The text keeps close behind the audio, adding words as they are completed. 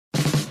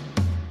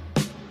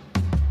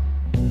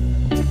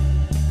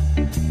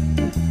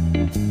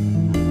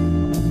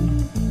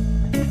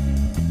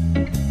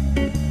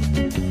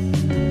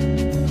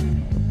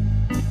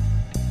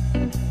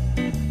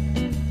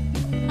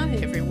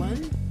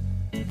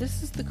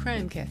This is the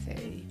Crime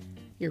Cafe,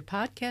 your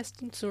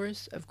podcasting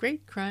source of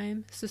great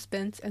crime,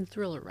 suspense, and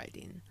thriller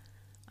writing.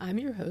 I'm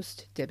your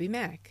host, Debbie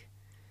Mack.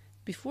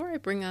 Before I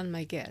bring on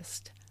my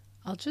guest,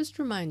 I'll just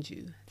remind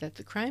you that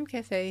the Crime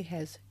Cafe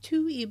has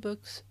 2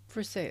 ebooks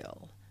for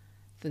sale,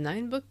 the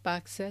 9-book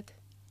box set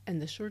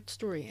and the short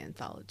story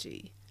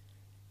anthology.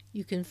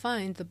 You can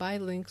find the buy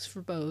links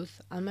for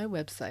both on my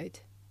website,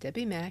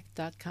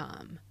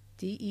 debbiemack.com,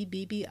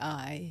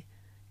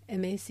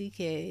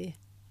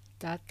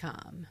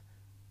 DEBBIMACK.com,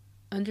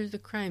 under the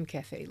Crime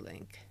Cafe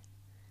link.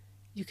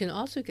 You can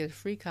also get a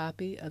free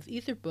copy of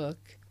either book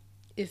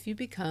if you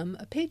become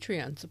a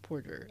Patreon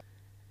supporter.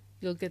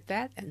 You'll get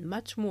that and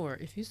much more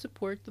if you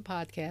support the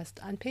podcast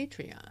on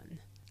Patreon,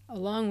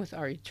 along with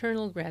our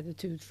eternal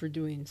gratitude for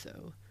doing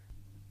so.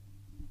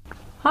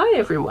 Hi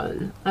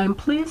everyone! I'm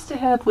pleased to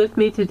have with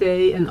me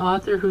today an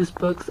author whose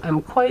books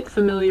I'm quite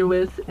familiar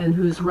with and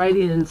whose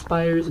writing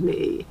inspires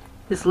me.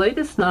 His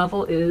latest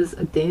novel is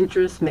A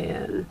Dangerous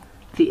Man,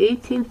 the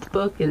 18th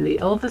book in the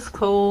Elvis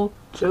Cole,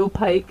 Joe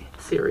Pike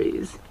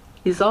series.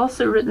 He's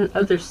also written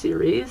other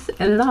series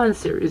and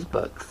non-series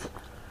books.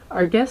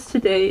 Our guest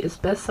today is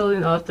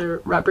best-selling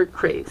author Robert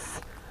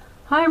Crais.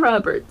 Hi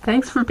Robert,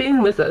 thanks for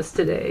being with us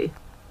today.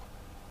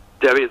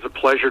 Debbie, it's a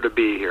pleasure to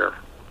be here.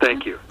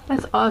 Thank you.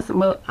 That's awesome.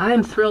 Well,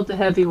 I'm thrilled to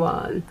have you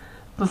on.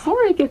 Before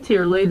I get to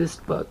your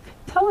latest book,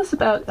 tell us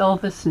about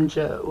Elvis and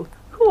Joe.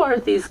 Who are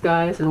these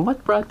guys and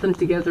what brought them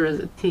together as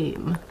a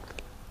team?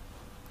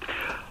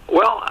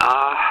 Well,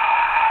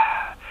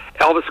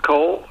 Elvis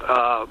Cole,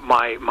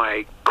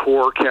 my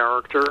core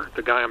character,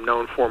 the guy I'm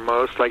known for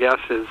most, I guess,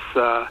 is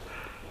a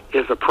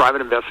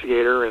private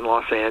investigator in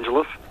Los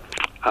Angeles.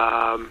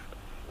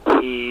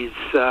 He's,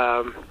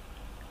 when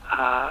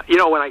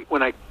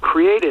I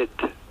created,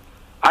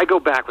 I go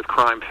back with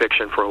crime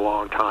fiction for a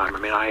long time. I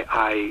mean,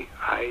 I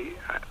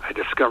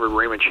discovered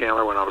Raymond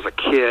Chandler when I was a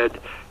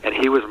kid, and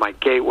he was my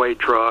gateway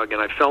drug,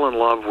 and I fell in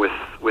love with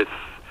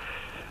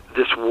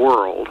this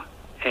world.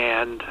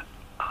 And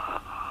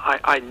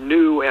I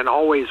knew and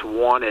always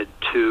wanted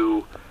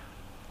to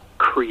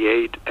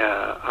create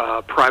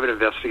a private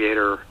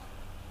investigator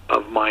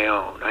of my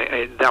own.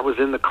 That was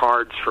in the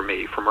cards for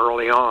me from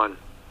early on.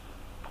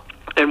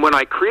 And when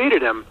I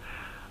created him,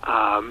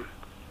 I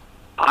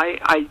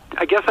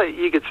guess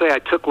you could say I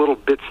took little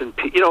bits and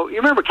pieces. You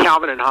remember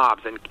Calvin and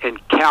Hobbes, and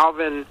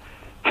Calvin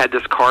had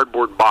this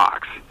cardboard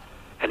box,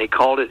 and he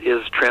called it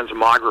his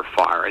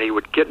transmogrifier, and he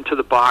would get into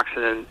the box,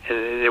 and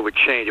it would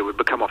change. It would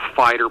become a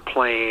fighter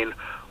plane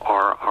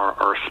or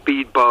a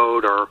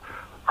speedboat or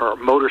a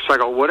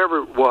motorcycle,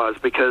 whatever it was,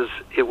 because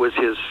it was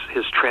his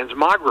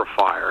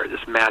transmogrifier,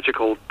 this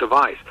magical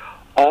device.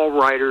 All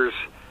writers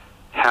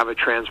have a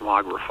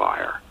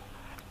transmogrifier.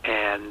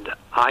 And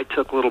I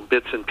took little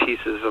bits and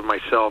pieces of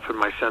myself and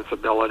my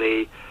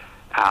sensibility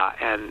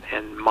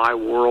and my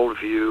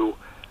worldview,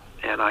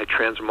 and I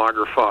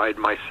transmogrified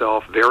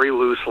myself very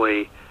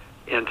loosely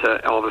into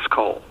Elvis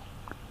Cole.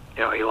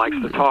 He likes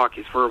to talk,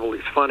 he's verbal,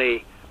 he's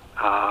funny,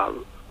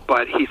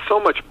 but he's so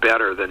much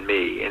better than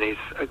me, and he's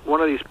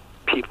one of these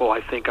people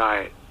I think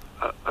I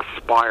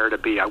aspire to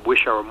be. I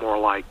wish I were more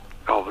like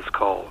Elvis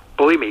Cole.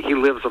 Believe me, he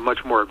lives a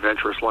much more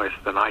adventurous life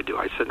than I do.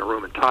 I sit in a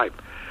room and type.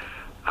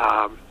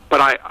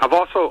 But I've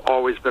also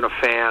always been a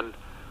fan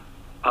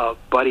of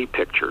buddy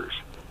pictures,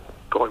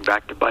 going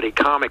back to buddy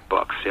comic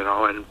books,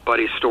 and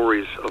buddy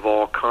stories of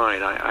all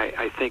kind.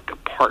 I think a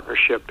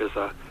partnership is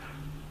a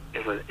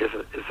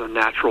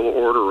natural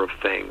order of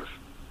things.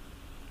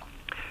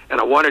 And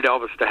I wanted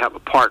Elvis to have a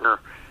partner,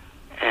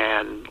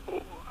 and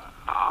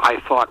I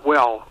thought,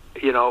 well,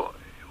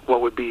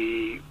 what would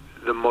be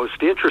the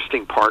most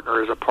interesting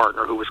partner is a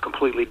partner who was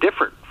completely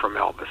different from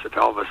Elvis. If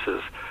Elvis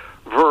is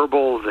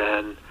verbal,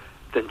 then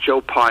Joe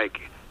Pike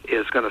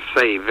is going to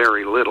say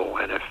very little,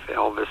 and if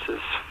Elvis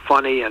is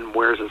funny and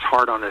wears his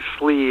heart on his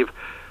sleeve,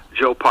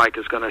 Joe Pike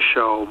is going to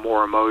show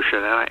more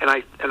emotion. And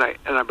I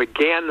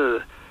began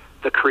the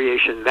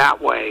creation that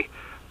way.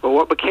 But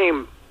what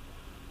became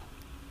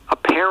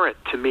apparent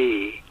to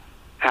me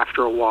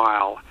after a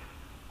while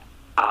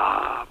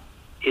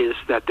is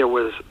that there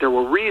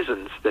were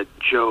reasons that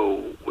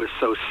Joe was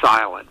so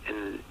silent,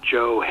 and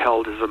Joe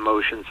held his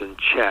emotions in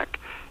check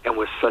and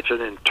was such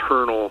an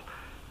internal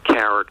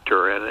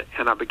character,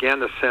 and I began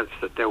to sense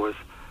that there was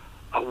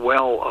a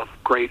well of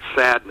great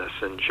sadness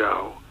in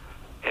Joe,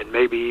 and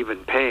maybe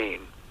even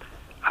pain,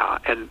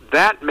 and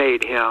that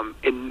made him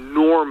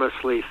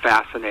enormously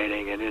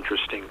fascinating and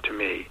interesting to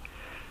me,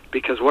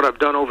 because what I've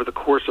done over the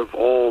course of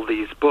all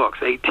these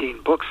books,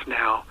 18 books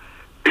now,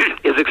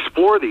 is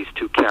explore these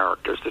two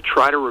characters to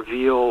try to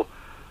reveal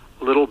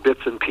little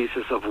bits and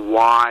pieces of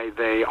why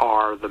they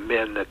are the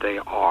men that they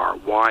are.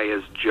 Why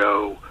is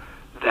Joe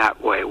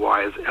that way?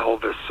 Why is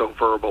Elvis so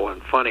verbal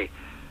and funny?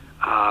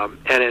 And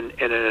in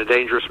A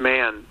Dangerous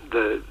Man,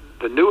 the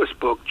newest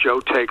book,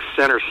 Joe takes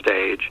center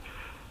stage,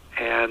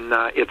 and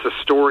it's a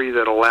story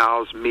that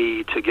allows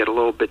me to get a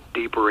little bit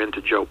deeper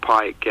into Joe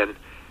Pike and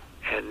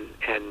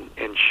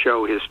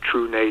show his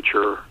true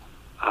nature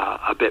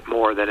a bit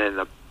more than in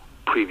the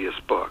previous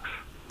books.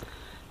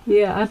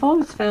 Yeah, I've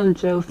always found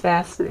Joe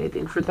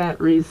fascinating for that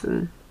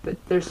reason,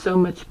 that there's so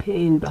much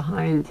pain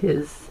behind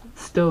his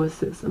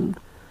stoicism.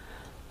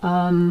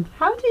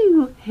 How do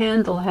you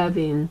handle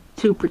having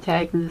two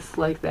protagonists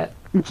like that?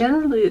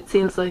 Generally, it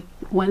seems like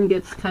one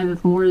gets kind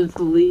of more of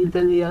the lead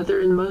than the other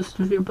in most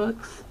of your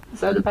books. Is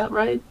that about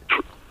right?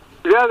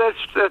 Yeah,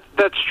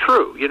 that's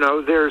true. You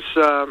know, there's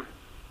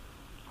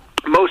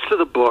most of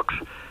the books,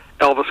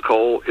 Elvis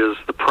Cole is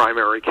the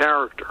primary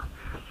character,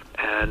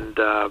 and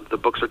the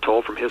books are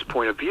told from his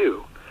point of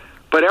view.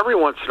 But every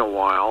once in a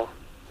while,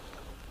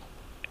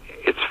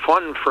 it's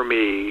fun for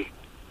me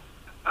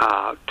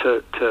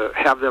to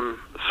have them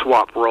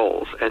swap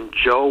roles, and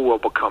Joe will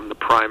become the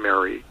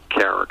primary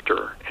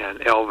character, and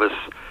Elvis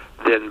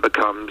then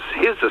becomes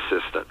his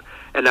assistant,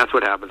 and that's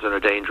what happens in A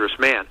Dangerous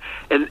Man,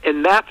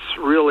 and that's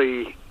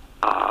really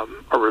a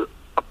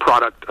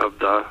product of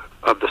the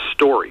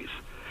stories.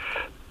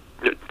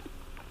 You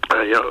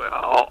know,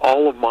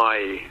 all of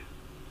my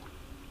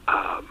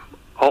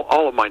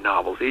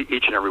novels,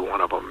 each and every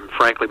one of them,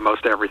 frankly,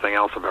 most everything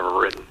else I've ever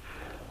written,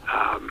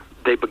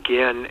 they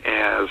begin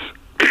as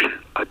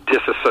a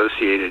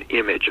disassociated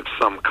image of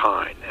some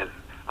kind, and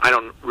I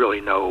don't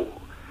really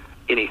know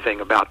anything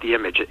about the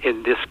image.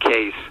 In this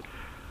case,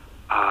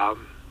 I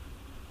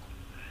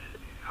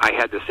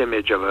had this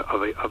image of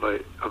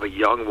a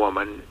young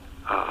woman,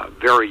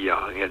 very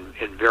young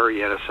and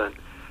very innocent,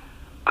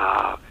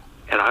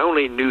 and I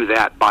only knew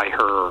that by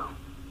her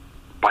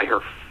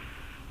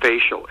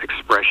facial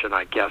expression,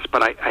 I guess.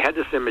 But I had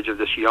this image of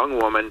this young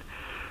woman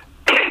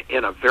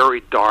in a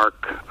very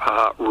dark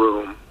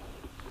room.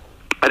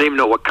 I didn't even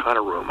know what kind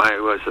of room.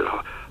 It was an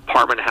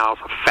apartment house,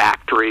 a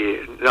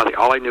factory, nothing.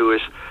 All I knew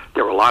is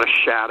there were a lot of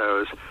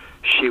shadows.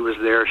 She was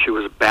there. She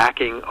was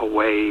backing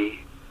away,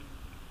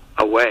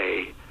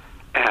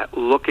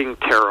 looking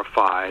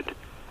terrified,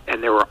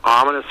 and there were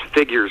ominous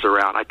figures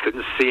around. I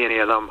couldn't see any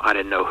of them. I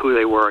didn't know who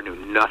they were. I knew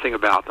nothing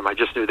about them. I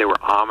just knew they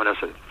were ominous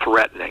and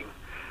threatening.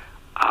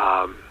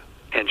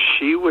 And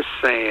she was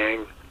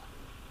saying,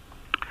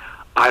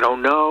 I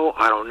don't know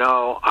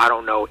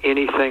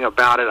anything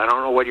about it. I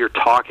don't know what you're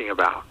talking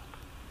about.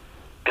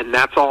 And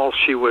that's all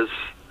she was,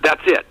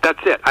 that's it.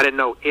 I didn't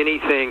know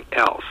anything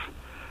else.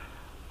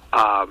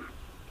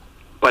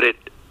 But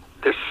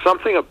there's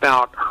something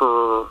about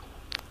her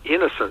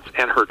innocence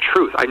and her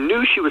truth. I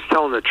knew she was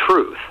telling the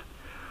truth.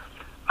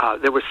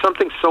 There was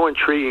something so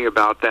intriguing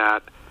about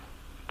that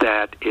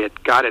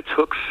it got its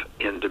hooks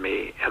into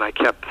me, and I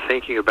kept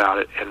thinking about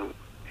it and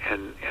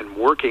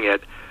working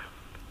it.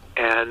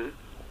 And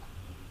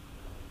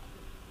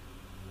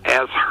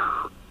as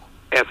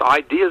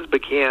ideas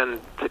began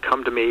to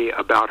come to me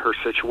about her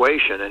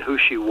situation and who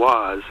she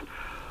was,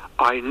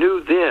 I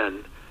knew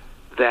then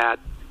that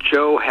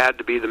Joe had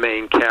to be the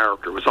main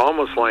character. It was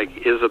almost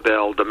like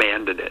Isabel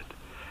demanded it.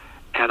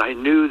 And I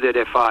knew that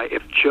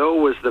if Joe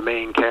was the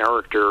main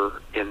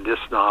character in this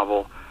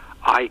novel,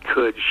 I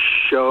could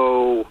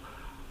show,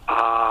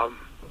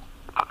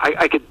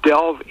 I could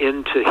delve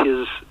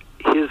into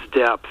his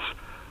depths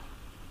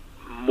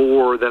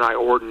more than I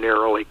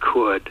ordinarily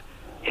could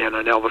in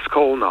an Elvis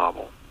Cole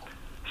novel.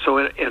 So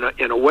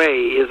in a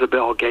way,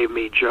 Isabel gave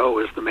me Joe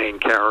as the main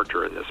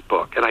character in this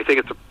book, and I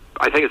think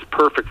it's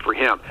perfect for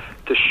him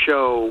to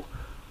show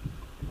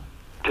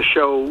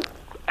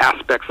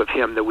aspects of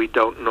him that we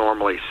don't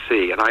normally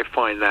see, and I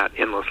find that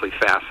endlessly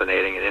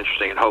fascinating and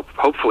interesting, and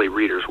hopefully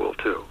readers will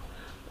too.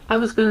 I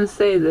was going to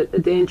say that A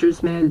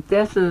Dangerous Man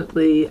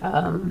definitely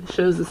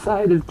shows a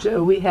side of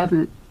Joe we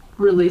haven't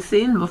really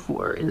seen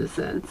before, in a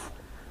sense.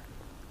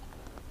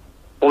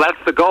 Well,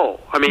 that's the goal.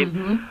 I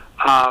mean,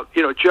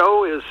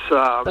 Joe is...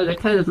 but a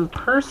kind of a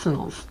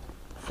personal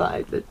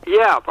side.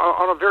 Yeah,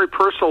 on a very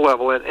personal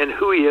level, and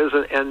who he is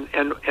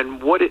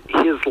and what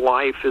his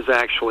life is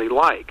actually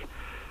like.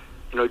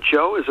 You know,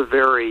 Joe is a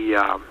very...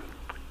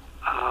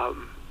 I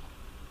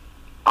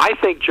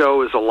think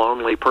Joe is a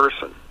lonely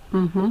person.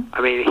 Mm-hmm.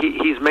 I mean,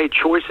 he's made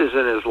choices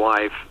in his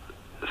life.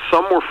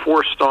 Some were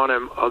forced on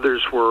him.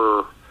 Others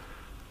were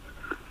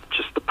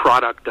just the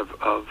product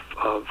of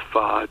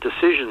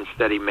decisions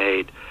that he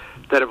made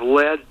that have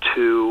led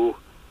to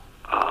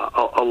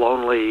a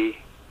lonely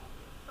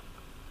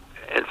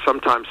and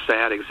sometimes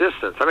sad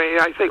existence. I mean,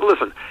 I think,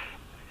 listen,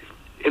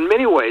 in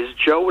many ways,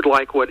 Joe would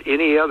like what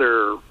any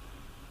other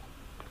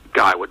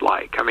guy would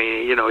like. I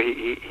mean, you know,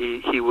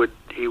 he would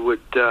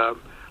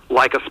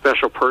like a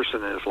special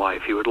person in his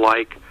life. He would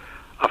like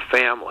a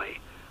family.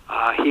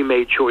 He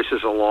made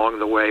choices along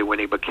the way when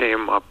he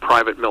became a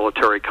private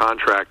military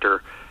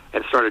contractor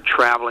and started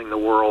traveling the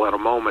world at a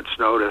moment's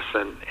notice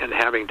and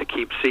having to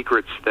keep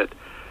secrets that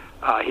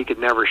he could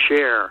never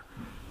share,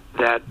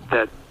 that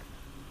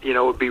you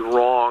know, it would be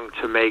wrong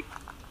to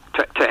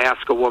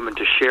ask a woman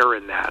to share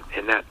in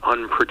that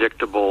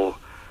unpredictable,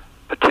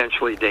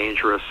 potentially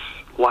dangerous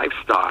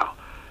lifestyle.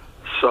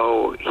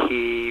 So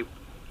he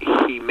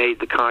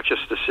made the conscious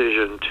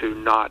decision to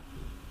not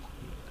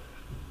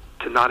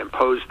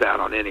impose that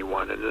on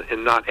anyone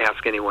and not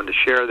ask anyone to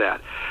share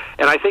that.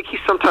 And I think he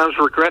sometimes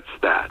regrets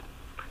that.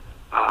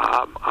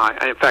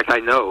 In fact, I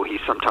know he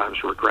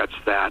sometimes regrets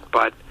that.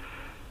 But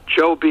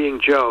Joe being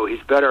Joe,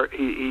 he's better.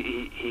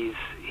 He's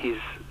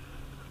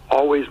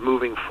always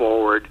moving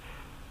forward,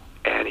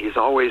 and he's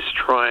always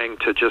trying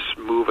to just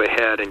move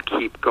ahead and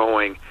keep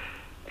going.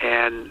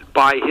 And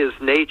by his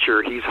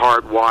nature, he's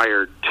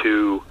hardwired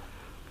to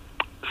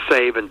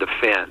save and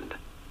defend,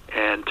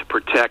 and to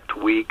protect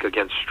weak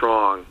against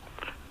strong.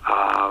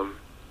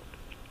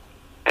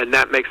 And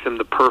that makes him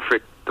the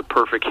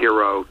perfect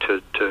hero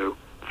to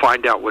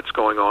find out what's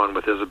going on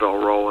with Isabel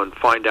Rowland,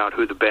 find out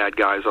who the bad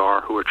guys are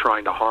who are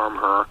trying to harm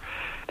her,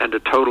 and to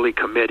totally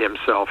commit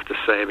himself to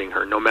saving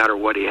her, no matter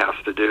what he has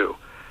to do.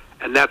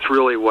 And that's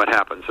really what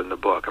happens in the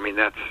book. I mean,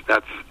 that's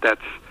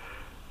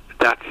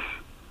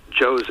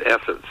Joe's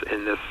essence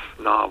in this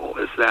novel.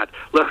 Is that,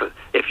 listen,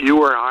 if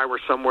you or I were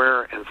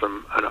somewhere and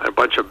a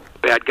bunch of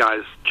bad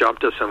guys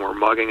jumped us and were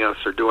mugging us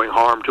or doing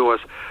harm to us,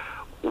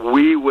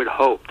 we would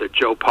hope that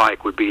Joe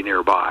Pike would be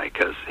nearby,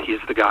 because he's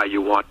the guy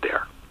you want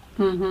there.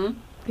 Mm-hmm.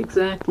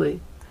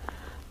 Exactly.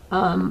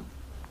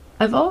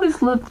 I've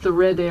always loved the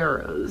red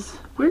arrows.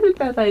 Where did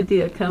that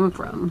idea come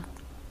from?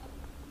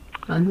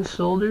 On his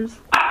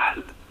shoulders?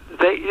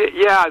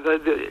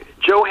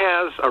 Joe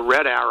has a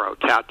red arrow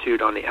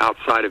tattooed on the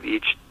outside of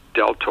each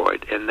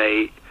deltoid, and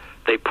they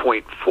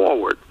point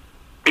forward.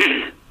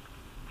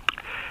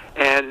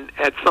 And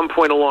at some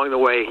point along the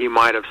way, he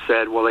might have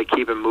said, well, they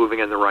keep him moving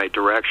in the right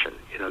direction.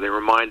 You know, they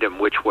remind him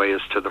which way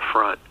is to the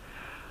front.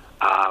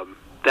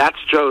 That's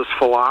Joe's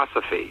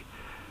philosophy.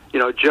 You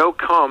know, Joe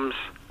comes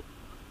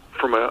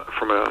from a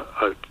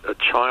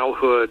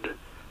childhood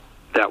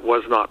that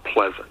was not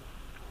pleasant.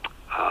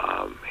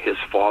 His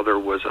father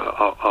was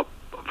a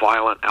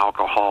violent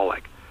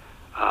alcoholic.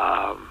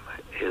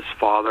 His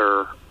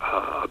father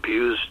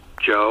abused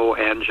Joe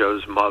and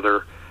Joe's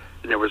mother,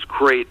 and there was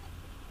great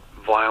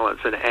violence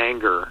and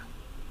anger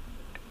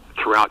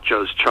throughout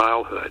Joe's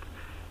childhood.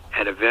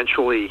 And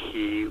eventually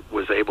he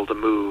was able to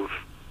move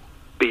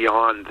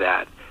beyond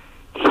that.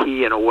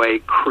 He, in a way,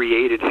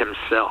 created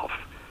himself.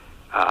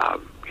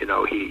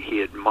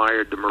 He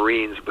admired the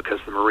Marines because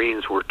the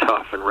Marines were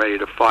tough and ready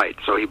to fight.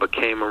 So he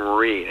became a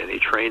Marine, and he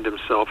trained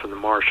himself in the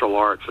martial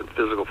arts and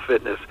physical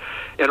fitness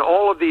and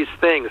all of these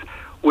things,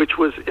 which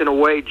was, in a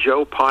way,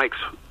 Joe Pike's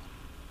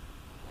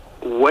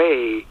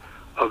way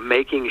of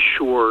making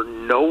sure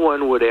no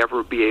one would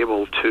ever be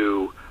able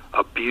to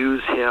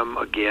abuse him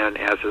again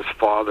as his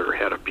father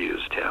had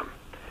abused him.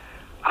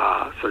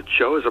 So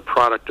Joe is a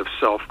product of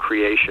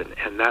self-creation,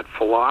 and that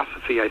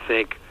philosophy, I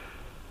think,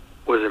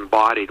 was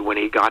embodied when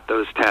he got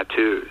those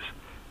tattoos.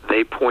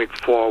 They point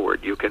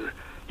forward. You can't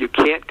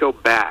go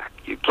back.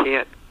 You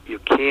can't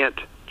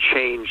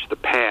change the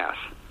past.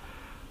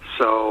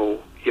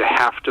 So you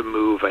have to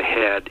move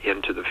ahead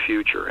into the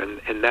future,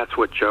 and that's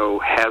what Joe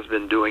has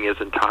been doing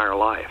his entire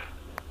life.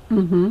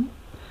 Mm-hmm.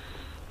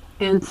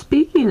 And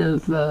speaking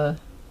of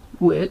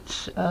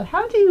which,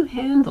 how do you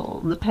handle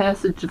the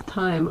passage of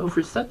time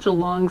over such a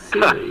long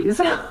series?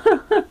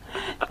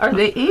 Are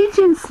they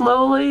aging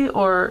slowly,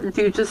 or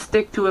do you just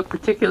stick to a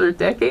particular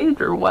decade,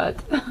 or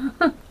what?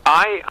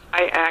 I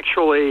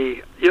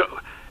actually,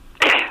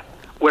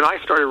 when I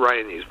started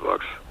writing these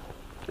books,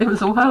 it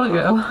was a while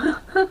ago.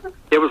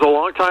 It was a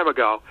long time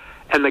ago,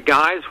 and the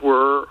guys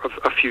were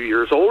a few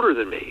years older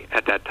than me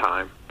at that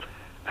time.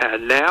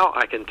 And now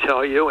I can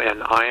tell you,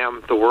 and I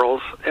am the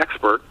world's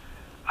expert,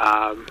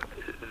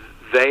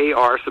 they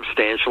are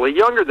substantially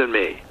younger than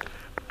me.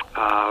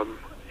 And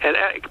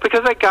because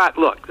in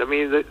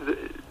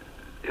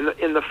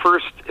the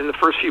first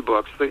few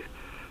books,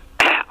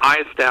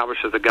 I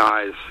established that the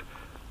guys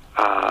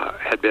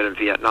had been in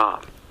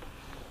Vietnam,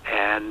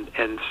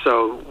 and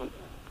so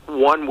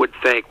one would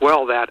think,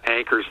 well, that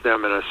anchors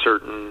them in a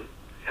certain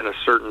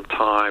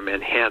time,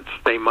 and hence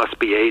they must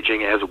be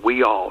aging as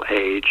we all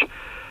age,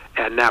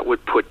 and that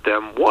would put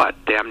them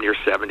damn near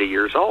 70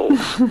 years old.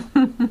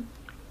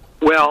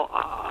 Well,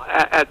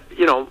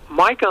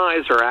 my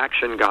guys are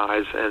action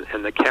guys,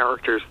 and the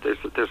characters,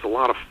 there's a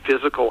lot of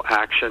physical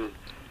action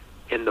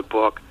in the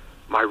book.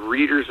 My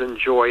readers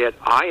enjoy it.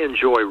 I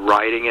enjoy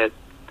writing it,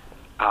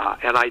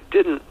 and I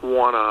didn't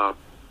want to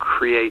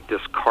create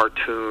this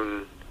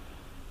cartoon,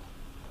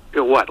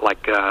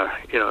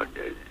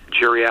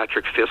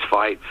 geriatric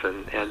fistfights,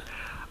 and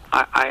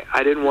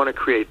I didn't want to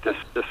create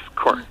this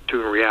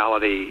cartoon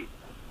reality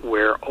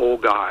where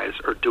old guys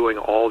are doing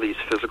all these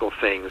physical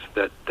things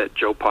that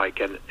Joe Pike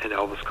and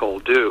Elvis Cole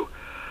do.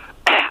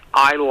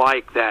 I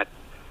like that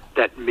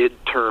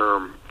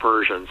midterm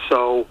version.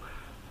 So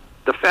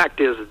the fact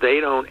is, they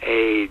don't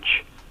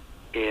age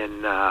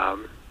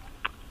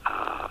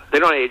they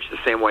don't age the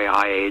same way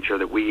I age or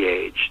that we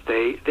age.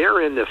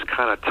 They're in this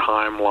kind of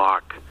time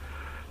lock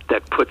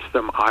that puts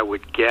them, I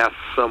would guess,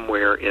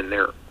 somewhere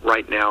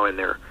right now in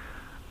their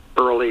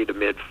early to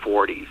mid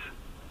 40s.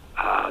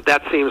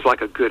 That seems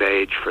like a good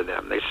age for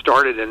them. They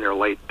started in their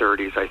late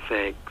 30s, I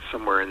think,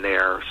 somewhere in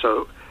there.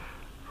 So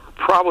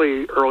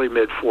probably early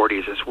mid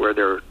 40s is where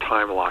they're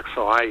time locked.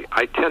 So I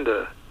tend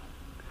to,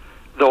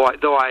 though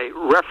I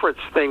reference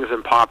things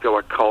in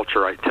popular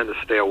culture, I tend to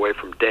stay away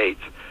from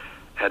dates.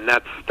 and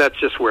that's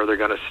just where they're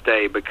going to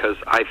stay, because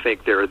I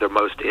think they're the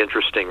most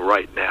interesting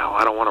right now.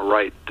 I don't want to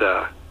write.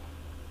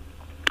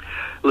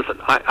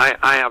 Listen,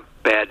 I have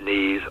bad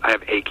knees. I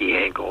have achy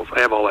ankles. I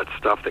have all that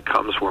stuff that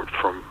comes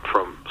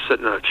from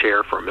sitting in a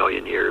chair for a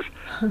million years.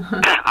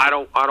 I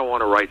don't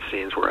want to write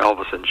scenes where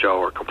Elvis and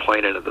Joe are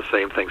complaining of the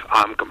same things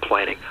I'm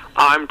complaining.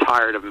 I'm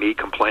tired of me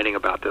complaining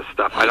about this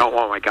stuff. I don't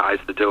want my guys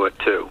to do it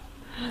too.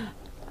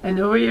 I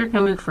know where you're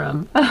coming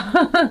from.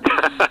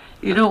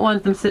 You don't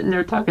want them sitting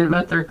there talking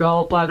about their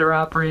gallbladder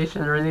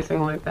operation or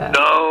anything like that.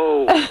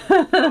 No,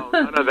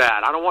 none of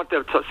that. I don't want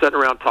them sitting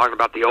around talking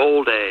about the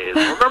old days.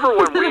 Remember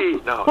when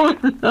we... No, I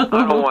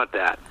don't want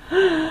that.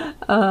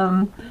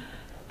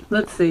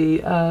 Let's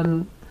see.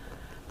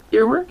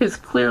 Your work is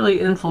clearly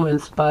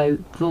influenced by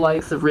the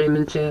likes of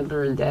Raymond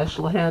Chandler and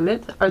Dashiell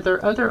Hammett. Are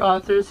there other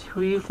authors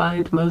who you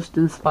find most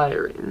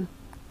inspiring?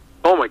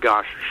 Oh, my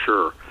gosh,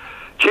 sure.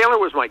 Chandler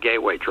was my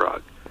gateway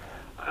drug.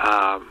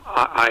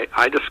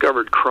 I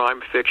discovered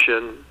crime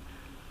fiction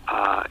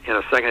in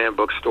a secondhand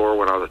bookstore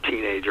when I was a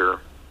teenager,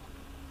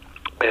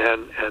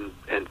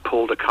 and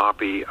pulled a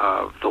copy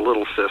of The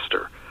Little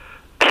Sister.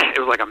 It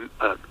was like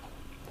a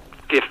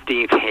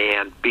 15th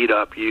hand, beat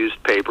up,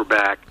 used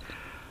paperback.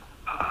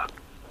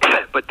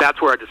 But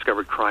that's where I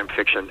discovered crime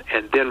fiction,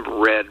 and then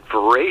read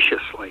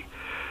voraciously.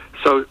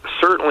 So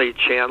certainly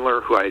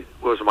Chandler, who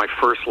was my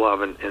first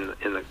love in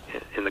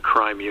the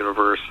crime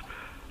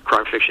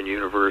fiction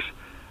universe.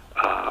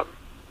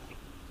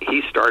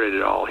 He started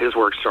it all. His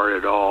work started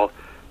it all.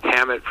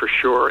 Hammett for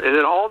sure, and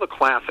then all the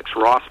classics: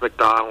 Ross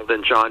MacDonald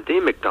and John D.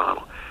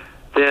 MacDonald.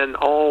 Then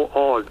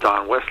all of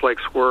Don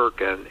Westlake's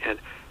work, and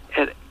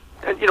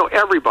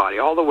everybody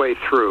all the way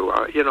through.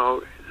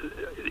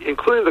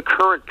 Including the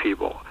current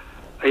people.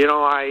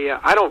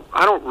 I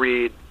don't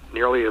read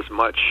nearly as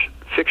much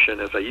fiction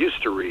as I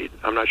used to read.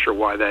 I'm not sure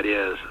why that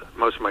is.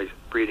 Most of my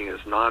reading is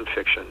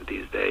nonfiction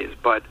these days,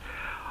 but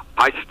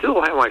I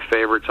still have my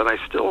favorites, and I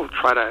still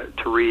try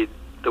to read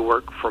the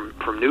work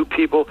from new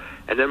people,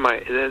 and then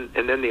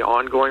the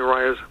ongoing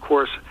writers, of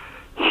course.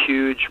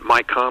 Huge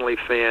Mike Connolly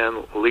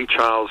fan, Lee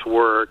Child's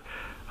work,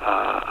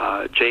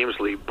 James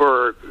Lee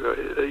Burke,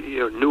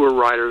 newer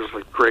writers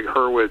like Greg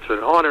Hurwitz,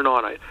 and on and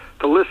on.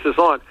 The list is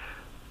on,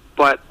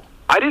 but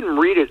I didn't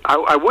read it.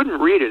 I wouldn't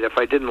read it if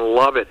I didn't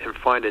love it and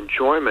find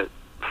enjoyment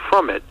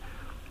from it.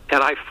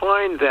 And I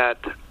find that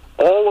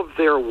all of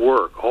their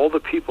work, all the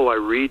people I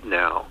read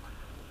now,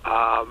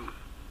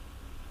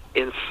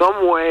 in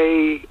some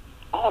way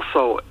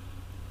also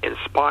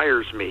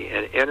inspires me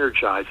and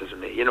energizes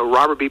me.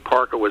 Robert B.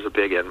 Parker was a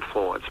big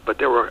influence, but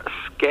there were a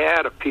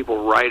scad of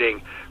people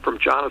writing, from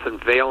Jonathan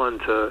Valen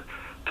to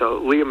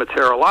Leah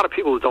Matera. A lot of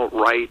people who don't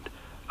write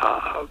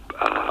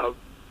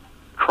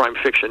crime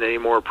fiction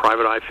anymore,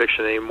 private eye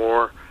fiction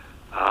anymore.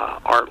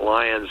 Art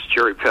Lyons,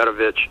 Gerald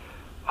Petovich,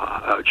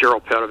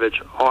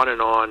 on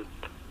and on.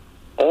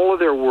 All of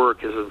their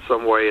work has in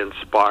some way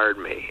inspired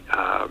me,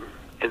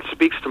 and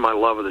speaks to my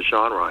love of the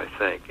genre, I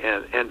think,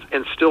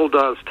 and still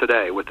does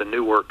today with the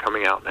new work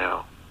coming out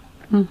now.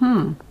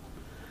 Mm-hmm.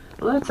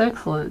 Well, that's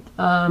excellent.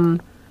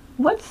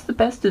 What's the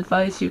best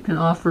advice you can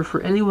offer for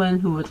anyone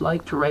who would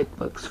like to write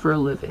books for a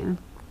living?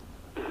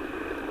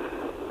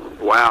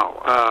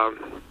 Wow.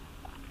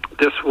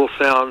 This will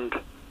sound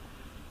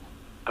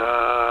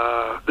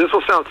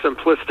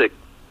simplistic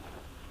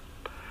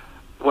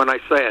when I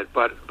say it,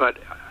 but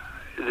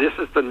this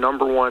is the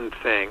number one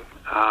thing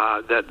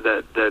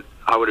that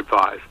I would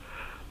advise.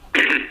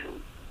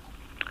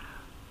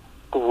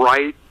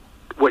 Write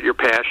what you're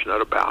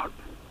passionate about.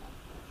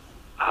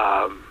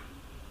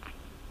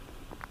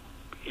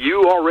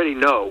 You already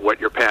know what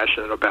you're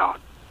passionate about,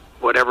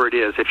 whatever it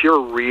is. If you're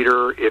a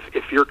reader,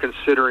 if you're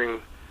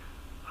considering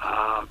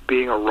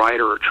being a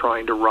writer or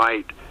trying to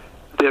write,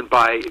 then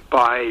by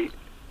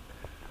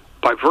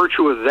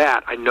virtue of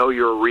that, I know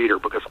you're a reader,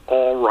 because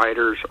all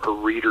writers are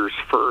readers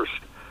first.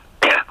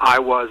 We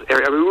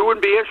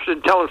wouldn't be interested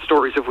in telling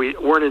stories if we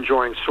weren't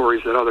enjoying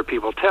stories that other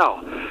people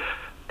tell.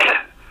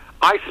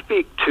 I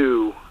speak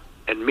to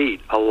and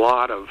meet a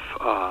lot of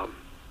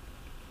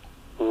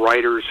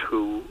writers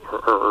who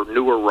are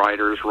newer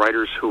writers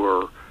who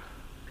are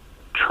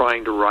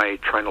trying to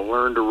write, trying to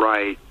learn to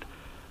write.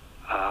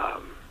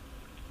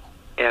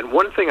 And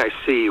one thing I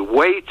see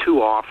way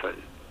too often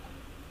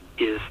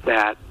is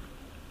that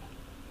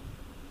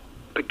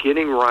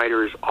beginning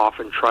writers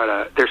often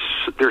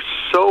they're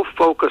so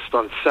focused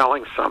on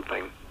selling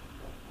something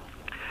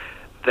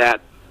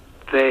that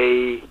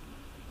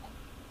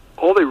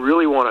all they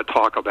really want to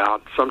talk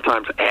about,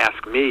 sometimes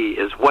ask me,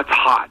 is what's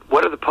hot.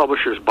 What are the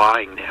publishers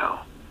buying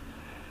now?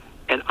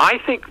 And I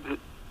think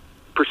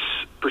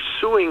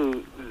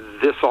pursuing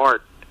this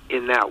art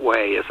in that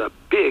way is a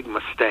big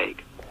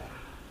mistake.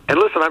 And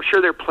listen, I'm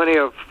sure there are plenty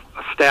of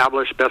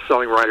established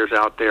best-selling writers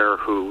out there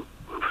who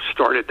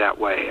started that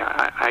way.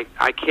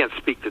 I can't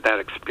speak to that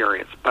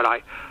experience, but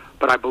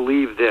I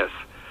believe this: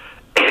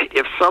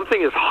 if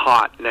something is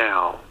hot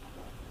now,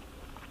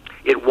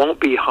 it won't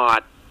be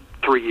hot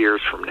 3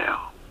 years from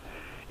now.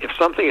 If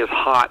something is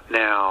hot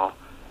now,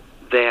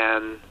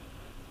 then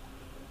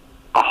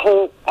a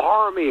whole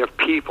army of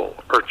people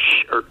are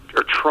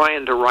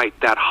trying to write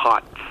that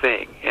hot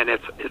thing, and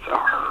it's a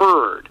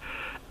herd.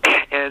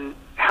 And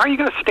how are you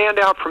going to stand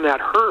out from that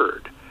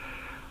herd?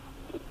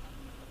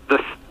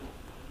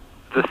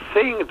 The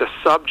thing, the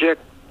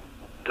subject,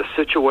 the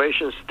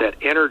situations that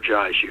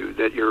energize you,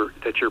 that you're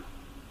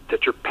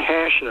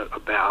passionate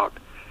about,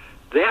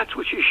 that's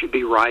what you should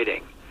be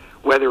writing.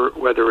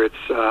 Whether it's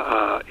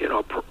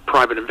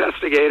private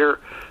investigator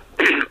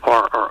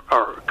or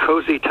a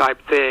cozy type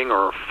thing,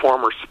 or a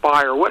former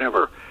spy, or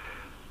whatever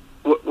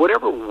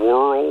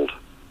world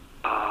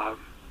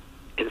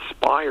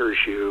inspires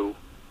you.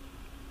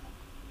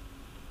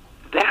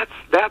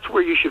 That's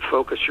where you should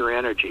focus your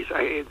energies.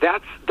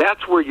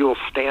 That's where you'll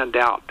stand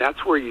out.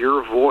 That's where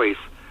your voice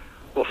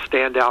will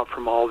stand out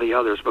from all the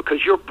others,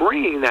 because you're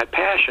bringing that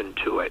passion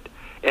to it,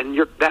 and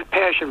that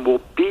passion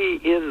will be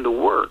in the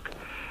work.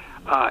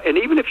 And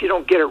even if you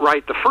don't get it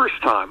right the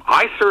first time,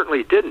 I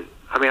certainly didn't.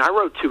 I mean, I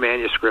wrote 2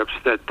 manuscripts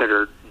that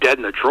are dead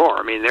in the drawer.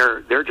 I mean,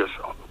 they're just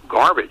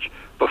garbage.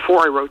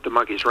 Before I wrote The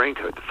Monkey's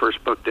Raincoat, the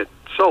first book that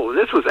sold, and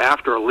this was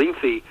after a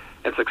lengthy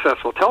and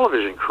successful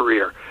television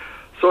career.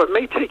 So it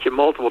may take you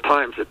multiple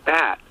times at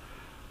bat,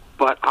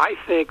 but I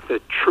think the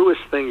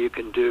truest thing you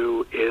can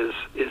do is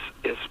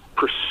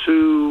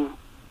pursue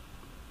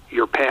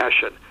your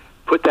passion.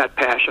 Put that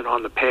passion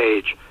on the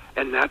page,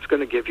 and that's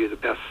going to give you the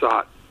best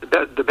shot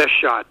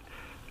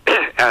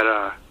at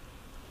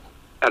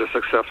a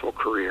successful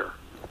career.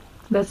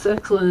 That's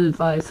excellent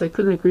advice. I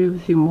couldn't agree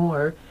with you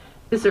more.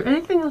 Is there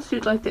anything else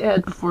you'd like to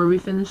add before we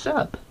finish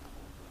up?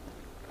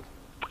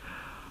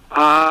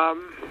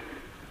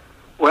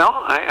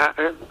 Well,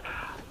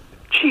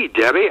 gee,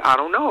 Debbie, I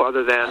don't know,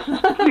 other than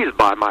please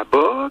buy my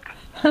book.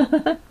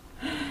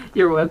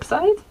 Your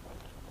website?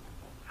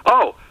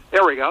 Oh,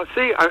 there we go.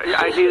 See,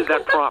 I needed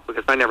that prompt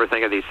because I never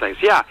think of these things.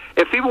 Yeah,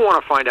 if people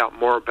want to find out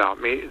more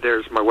about me,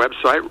 there's my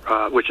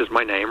website, which is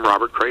my name,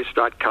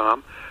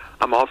 robertcrais.com.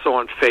 I'm also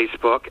on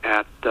Facebook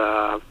at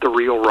The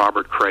Real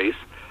Robert Crais,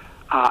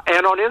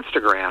 and on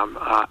Instagram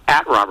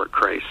at Robert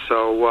Crais.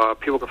 So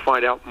people can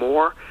find out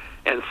more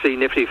and see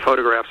nifty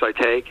photographs I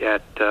take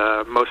at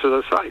most of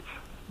those sites.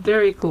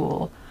 Very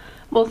cool.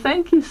 Well,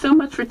 thank you so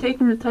much for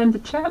taking the time to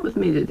chat with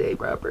me today,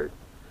 Robert.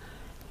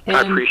 And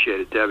I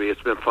appreciate it, Debbie.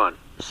 It's been fun.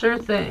 Sure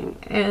thing.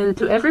 And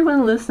to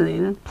everyone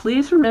listening,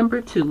 please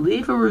remember to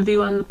leave a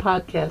review on the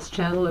podcast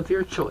channel of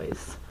your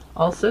choice.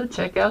 Also,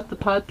 check out the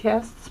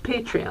podcast's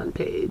Patreon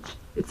page.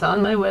 It's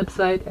on my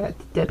website at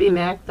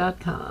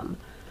debbiemack.com.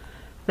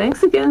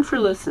 Thanks again for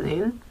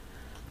listening.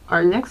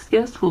 Our next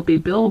guest will be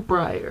Bill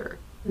Breyer.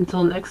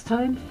 Until next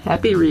time,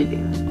 happy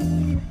reading.